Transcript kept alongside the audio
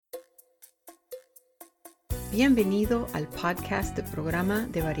Bienvenido al podcast del programa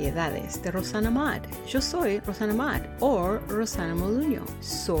de variedades de Rosana Mad. Yo soy Rosana Mad o Rosana Moduño.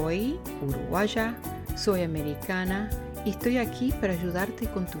 Soy uruguaya, soy americana y estoy aquí para ayudarte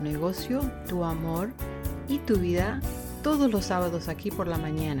con tu negocio, tu amor y tu vida todos los sábados aquí por la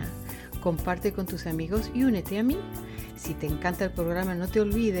mañana. Comparte con tus amigos y únete a mí. Si te encanta el programa, no te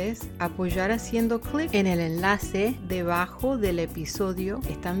olvides apoyar haciendo clic en el enlace debajo del episodio.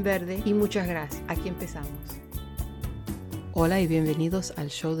 Está en verde y muchas gracias. Aquí empezamos. Hola y bienvenidos al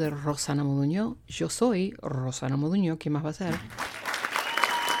show de Rosana Moduño. Yo soy Rosana Moduño. ¿Quién más va a ser?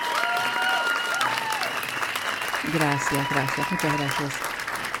 Gracias, muchas gracias.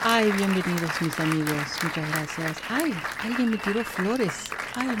 Ay, bienvenidos mis amigos, muchas gracias. Ay, alguien me tiró flores.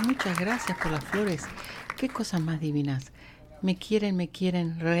 Ay, muchas gracias por las flores. Qué cosas más divinas. Me quieren,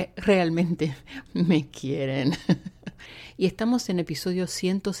 realmente me quieren. Y estamos en episodio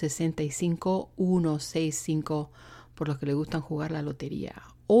 165, por los que les gustan jugar la lotería.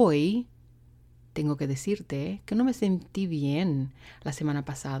 Hoy tengo que decirte que no me sentí bien la semana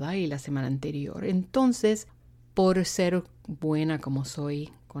pasada y la semana anterior. Entonces, por ser buena como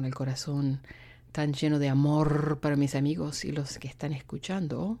soy, con el corazón tan lleno de amor para mis amigos y los que están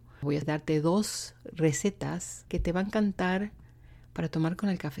escuchando, voy a darte 2 recetas que te van a encantar para tomar con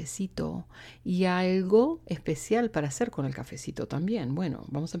el cafecito y algo especial para hacer con el cafecito también. Bueno,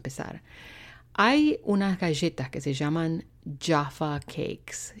 vamos a empezar. Hay unas galletas que se llaman Jaffa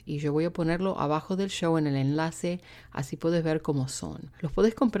Cakes y yo voy a ponerlo abajo del show en el enlace, así puedes ver cómo son. Los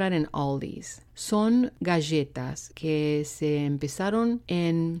puedes comprar en Aldi's. Son galletas que se empezaron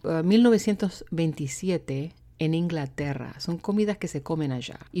en 1927 en Inglaterra. Son comidas que se comen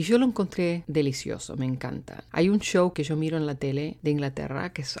allá. Y yo lo encontré delicioso, me encanta. Hay un show que yo miro en la tele de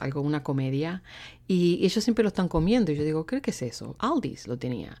Inglaterra, que es una comedia, y ellos siempre lo están comiendo. Y yo digo, ¿qué es eso? Aldi's lo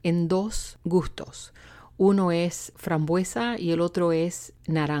tenía. En 2 gustos. Uno es frambuesa y el otro es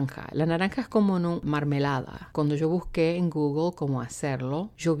naranja. La naranja es como una marmelada. Cuando yo busqué en Google cómo hacerlo,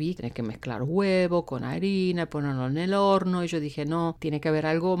 yo vi que tenés que mezclar huevo con harina, ponerlo en el horno. Y yo dije, no, tiene que haber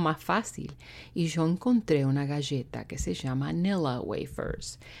algo más fácil. Y yo encontré una galleta que se llama Nilla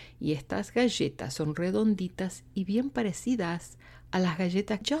Wafers. Y estas galletas son redonditas y bien parecidas a las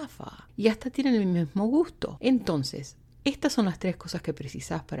galletas Jaffa. Y hasta tienen el mismo gusto. Entonces, estas son las 3 cosas que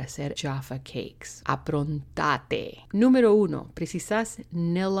precisas para hacer Jaffa Cakes. Aprontate. Número 1. Precisas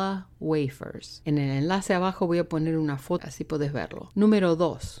Nilla Wafers. En el enlace abajo voy a poner una foto, así puedes verlo. Número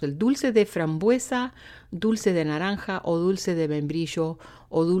 2. El dulce de frambuesa, dulce de naranja o dulce de membrillo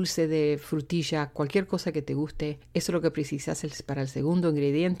o dulce de frutilla, cualquier cosa que te guste. Eso es lo que precisas para el segundo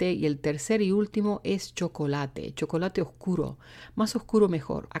ingrediente. Y el tercer y último es chocolate. Chocolate oscuro. Más oscuro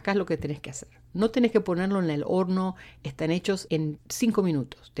mejor. Acá es lo que tenés que hacer. No tenés que ponerlo en el horno. Están hechos en 5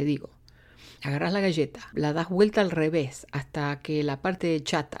 minutos, te digo. Agarras la galleta, la das vuelta al revés hasta que la parte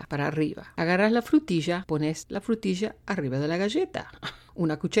chata para arriba. Agarras la frutilla, pones la frutilla arriba de la galleta.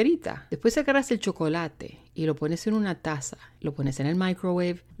 Una cucharita. Después agarras el chocolate y lo pones en una taza. Lo pones en el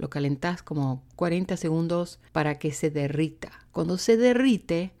microwave, lo calentás como 40 segundos para que se derrita. Cuando se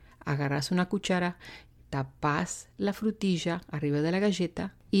derrite, agarras una cuchara, tapas la frutilla arriba de la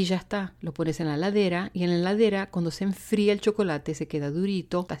galleta y ya está. Lo pones en la heladera y en la heladera cuando se enfría el chocolate se queda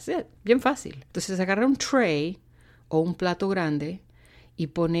durito. That's it. Bien fácil. Entonces agarra un tray o un plato grande y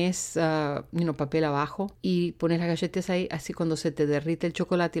pones papel abajo y pones las galletas ahí. Así cuando se te derrite el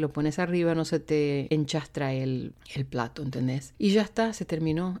chocolate y lo pones arriba no se te enchastra el plato, ¿entendés? Y ya está, se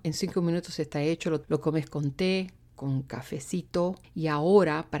terminó. En 5 minutos está hecho. Lo comes con té, con cafecito. Y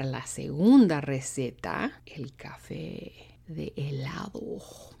ahora para la segunda receta, el café de helado.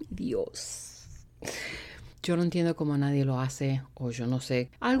 Oh, Dios. Yo no entiendo cómo nadie lo hace, o yo no sé.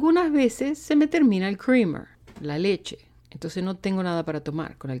 Algunas veces se me termina el creamer, la leche. Entonces no tengo nada para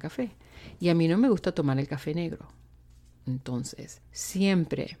tomar con el café. Y a mí no me gusta tomar el café negro. Entonces,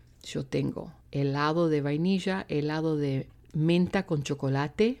 siempre yo tengo helado de vainilla, helado de menta con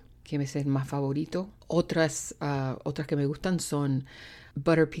chocolate, que es el más favorito. Otras que me gustan son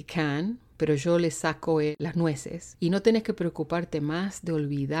butter pecan, pero yo le saco las nueces. Y no tenés que preocuparte más de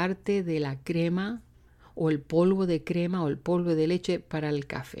olvidarte de la crema o el polvo de crema o el polvo de leche para el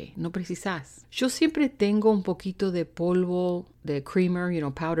café. No precisas. Yo siempre tengo un poquito de polvo de creamer,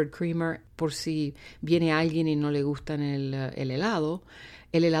 powdered creamer, por si viene alguien y no le gustan el helado.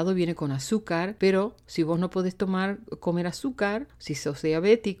 El helado viene con azúcar, pero si vos no podés comer azúcar, si sos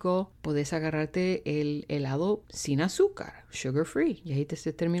diabético, podés agarrarte el helado sin azúcar, sugar free, y ahí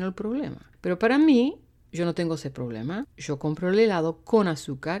se terminó el problema. Pero para mí, yo no tengo ese problema. Yo compro el helado con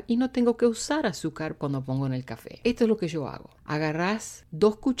azúcar y no tengo que usar azúcar cuando pongo en el café. Esto es lo que yo hago. Agarrás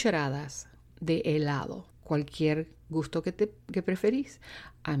 2 cucharadas de helado, cualquier gusto que preferís.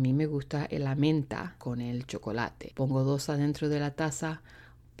 A mí me gusta la menta con el chocolate. Pongo 2 adentro de la taza,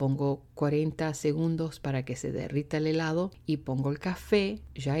 pongo 40 segundos para que se derrita el helado y pongo el café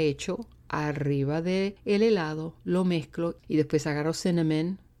ya hecho arriba del helado, lo mezclo y después agarro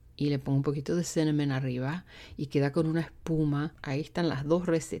cinnamon y le pongo un poquito de cinnamon arriba y queda con una espuma. Ahí están las 2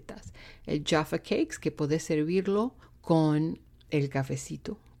 recetas. El Jaffa Cakes, que podés servirlo con el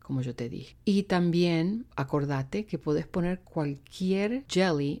cafecito, como yo te dije. Y también acordate que podés poner cualquier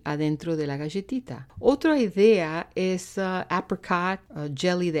jelly adentro de la galletita. Otra idea es apricot,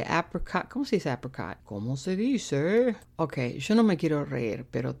 jelly de apricot. ¿Cómo se dice apricot? ¿Cómo se dice? Ok, yo no me quiero reír,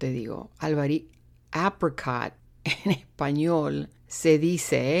 pero te digo, apricot en español se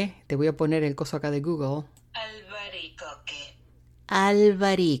dice, te voy a poner el coso acá de Google. Albaricoque.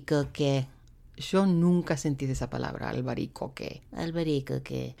 Albaricoque. Yo nunca sentí esa palabra, albaricoque.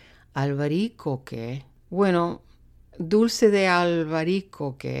 Albaricoque. Albaricoque. Bueno, dulce de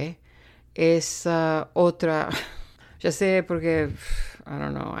albaricoque es otra. Ya sé porque, I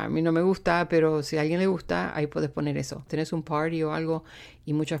don't know, a mí no me gusta, pero si a alguien le gusta, ahí puedes poner eso. Tenés un party o algo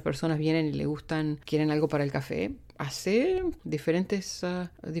y muchas personas vienen y le gustan, quieren algo para el café. Hace diferentes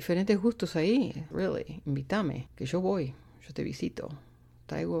gustos ahí. Really, invítame, que yo voy, yo te visito.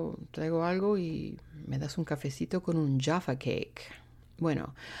 Traigo algo y me das un cafecito con un Jaffa Cake.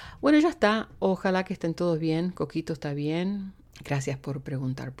 Bueno, ya está. Ojalá que estén todos bien. Coquito está bien. Gracias por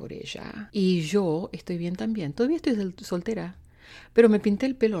preguntar por ella. Y yo estoy bien también. Todavía estoy soltera. Pero me pinté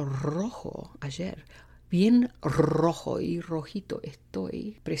el pelo rojo ayer. Bien rojo y rojito.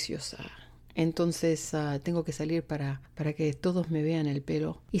 Estoy preciosa. Entonces tengo que salir para que todos me vean el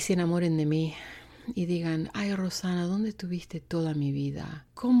pelo y se enamoren de mí. Y digan, ay Rosana, ¿dónde estuviste toda mi vida?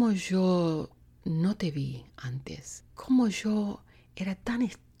 ¿Cómo yo no te vi antes? ¿Cómo yo era tan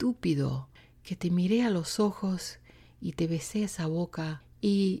estúpido que te miré a los ojos y te besé esa boca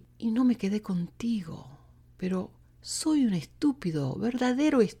y no me quedé contigo? Pero soy un estúpido,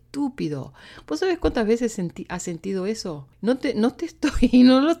 verdadero estúpido. ¿Vos sabés cuántas veces has sentido eso? No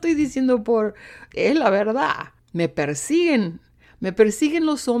lo estoy diciendo es la verdad. Me persiguen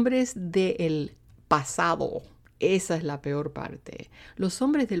los hombres del pasado. Esa es la peor parte. Los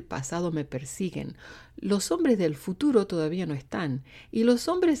hombres del pasado me persiguen. Los hombres del futuro todavía no están. Y los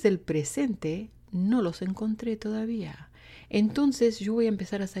hombres del presente no los encontré todavía. Entonces yo voy a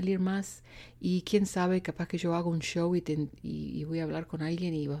empezar a salir más y quién sabe, capaz que yo hago un show y voy a hablar con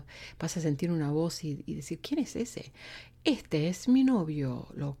alguien y vas a sentir una voz y decir, ¿quién es ese? Este es mi novio.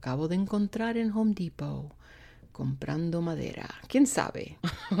 Lo acabo de encontrar en Home Depot. Comprando madera. ¿Quién sabe?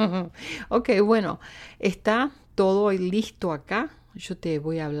 Ok, bueno, está todo listo acá. Yo te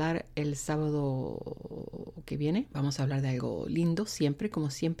voy a hablar el sábado que viene. Vamos a hablar de algo lindo, siempre, como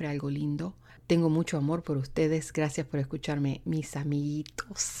siempre, algo lindo. Tengo mucho amor por ustedes. Gracias por escucharme, mis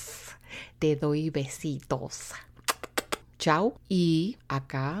amiguitos. Te doy besitos. Chao. Y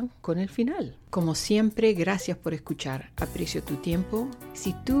acá con el final. Como siempre, gracias por escuchar. Aprecio tu tiempo.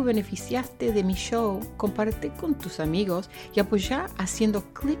 Si tú beneficiaste de mi show, comparte con tus amigos y apoya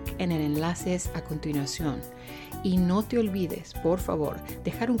haciendo clic en el enlace a continuación. Y no te olvides, por favor,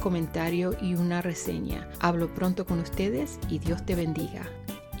 dejar un comentario y una reseña. Hablo pronto con ustedes y Dios te bendiga.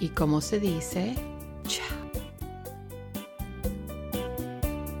 Y como se dice, chao.